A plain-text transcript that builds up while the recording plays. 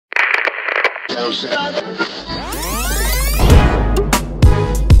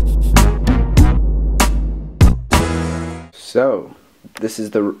So, this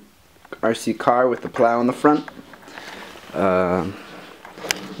is the RC car with the plow in the front.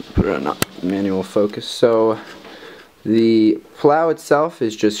 Put it on manual focus. So, the plow itself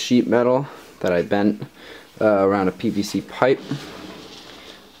is just sheet metal that I bent around a PVC pipe.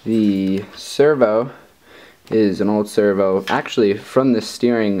 The servo is an old servo, actually from the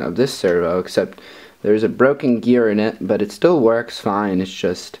steering of this servo, except there's a broken gear in it, but it still works fine. It's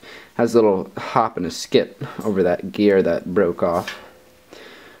just has a little hop and a skip over that gear that broke off.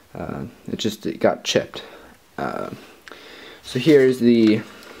 It got chipped. So here's the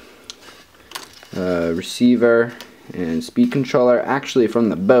receiver and speed controller, actually from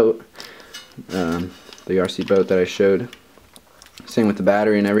the boat, the RC boat that I showed. Same with the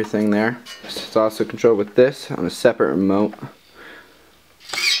battery and everything there. It's also controlled with this on a separate remote.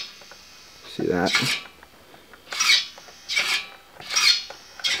 See that?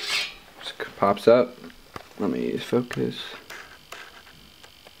 Just pops up. Let me focus.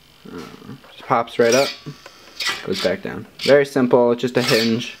 Just pops right up, goes back down. Very simple, just a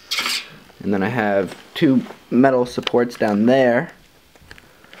hinge. And then I have two metal supports down there.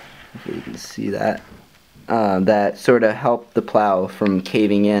 If you can see that. That sort of help the plow from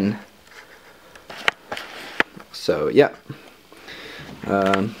caving in. So yeah,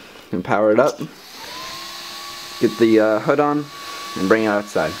 and power it up, get the hood on, and bring it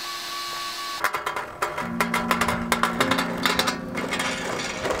outside.